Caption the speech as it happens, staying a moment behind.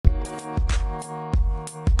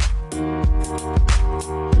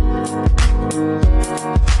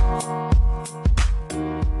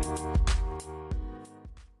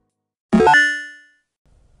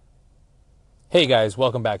Hey guys,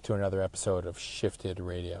 welcome back to another episode of Shifted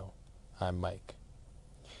Radio. I'm Mike.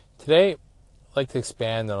 Today, I'd like to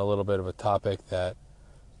expand on a little bit of a topic that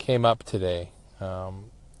came up today. As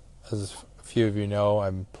a few of you know,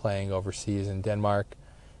 I'm playing overseas in Denmark,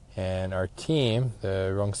 and our team,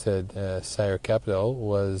 the Rungsted Sire Capital,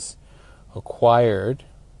 was acquired,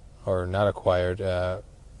 or not acquired, their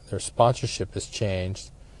sponsorship has changed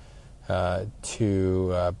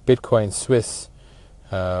to Bitcoin Swiss,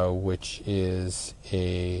 which is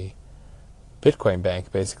a Bitcoin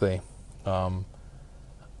bank, basically.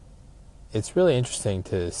 It's really interesting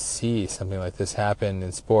to see something like this happen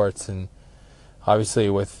in sports, and obviously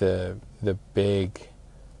with the big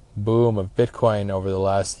boom of Bitcoin over the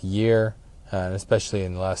last year, and especially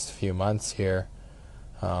in the last few months here,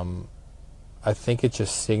 I think it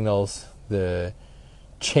just signals the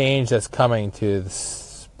change that's coming to the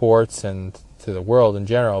sports and to the world in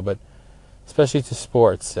general, but especially to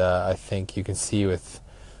sports. I think you can see with,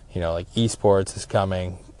 like esports is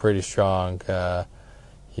coming pretty strong.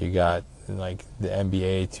 You got like the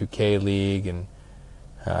NBA 2K League, and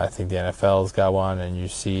I think the NFL's got one, and you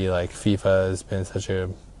see like FIFA has been such a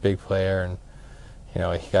big player, and you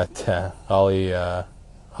got Ollie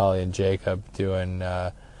and Jacob doing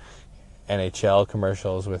NHL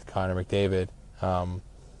commercials with Connor McDavid.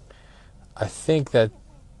 I think that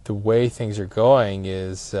the way things are going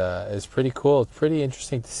is pretty cool. It's pretty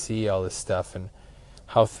interesting to see all this stuff and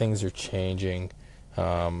how things are changing.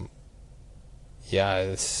 This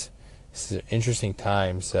is interesting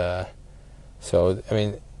times. So,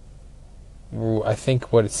 I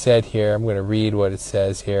think what it said here, I'm going to read what it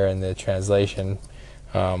says here in the translation.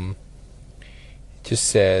 It just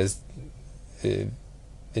says, the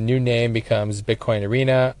new name becomes Bitcoin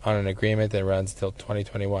Arena on an agreement that runs until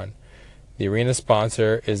 2021. The arena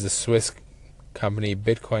sponsor is the Swiss company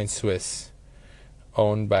Bitcoin Swiss,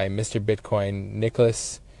 owned by Mr. Bitcoin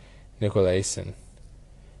Nicholas Nicolaisen.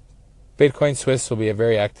 Bitcoin Swiss will be a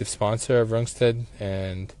very active sponsor of Rungsted,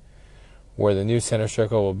 and where the new center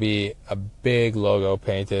circle will be a big logo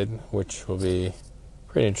painted, which will be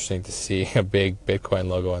pretty interesting to see, a big Bitcoin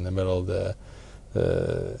logo in the middle of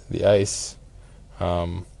the ice. A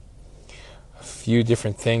few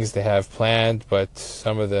different things they have planned, but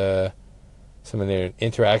some of the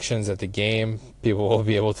interactions at the game, people will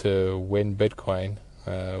be able to win Bitcoin,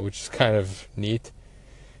 which is kind of neat.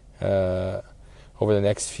 Over the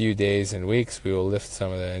next few days and weeks, we will lift some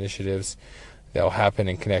of the initiatives that will happen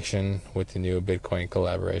in connection with the new Bitcoin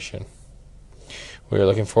collaboration. We are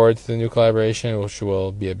looking forward to the new collaboration, which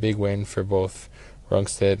will be a big win for both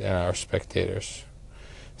Rungsted and our spectators.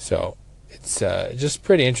 So it's just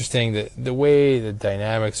pretty interesting the way the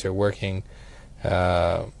dynamics are working.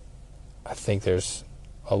 I think there's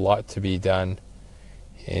a lot to be done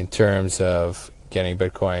in terms of getting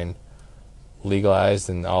Bitcoin legalized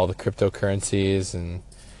and all the cryptocurrencies and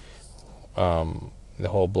the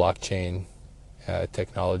whole blockchain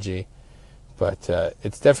technology. But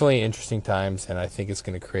it's definitely interesting times, and I think it's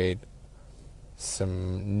going to create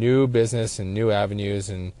some new business and new avenues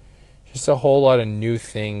and just a whole lot of new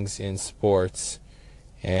things in sports.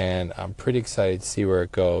 And I'm pretty excited to see where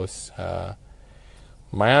it goes.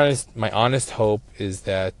 My honest hope is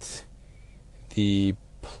that the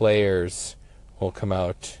players will come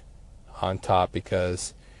out on top,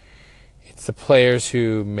 because it's the players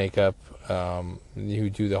who make up, who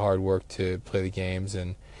do the hard work to play the games,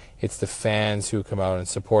 and it's the fans who come out and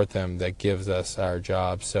support them that gives us our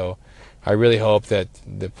job. So I really hope that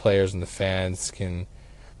the players and the fans can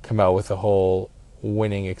come out with a whole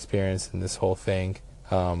winning experience in this whole thing.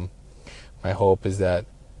 My hope is that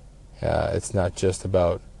it's not just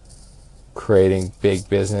about creating big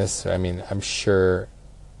business. I'm sure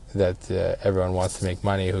that everyone wants to make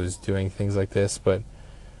money who's doing things like this, but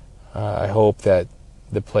I hope that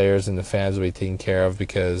the players and the fans will be taken care of,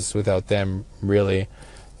 because without them, really,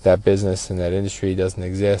 that business and that industry doesn't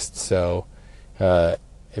exist. So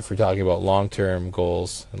if we're talking about long-term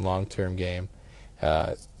goals and long-term game,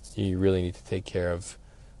 you really need to take care of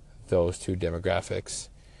those two demographics.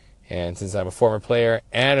 And since I'm a former player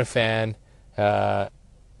and a fan, that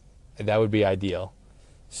would be ideal.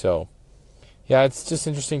 So yeah, it's just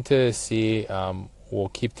interesting to see.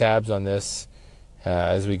 We'll keep tabs on this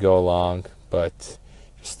as we go along, but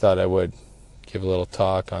just thought I would give a little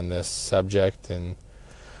talk on this subject and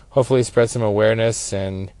hopefully spread some awareness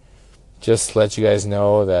and just let you guys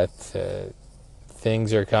know that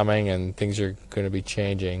things are coming and things are going to be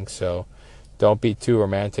changing. So don't be too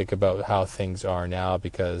romantic about how things are now,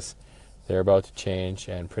 because they're about to change,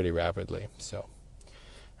 and pretty rapidly. So,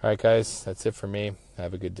 all right, guys, that's it for me.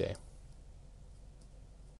 Have a good day.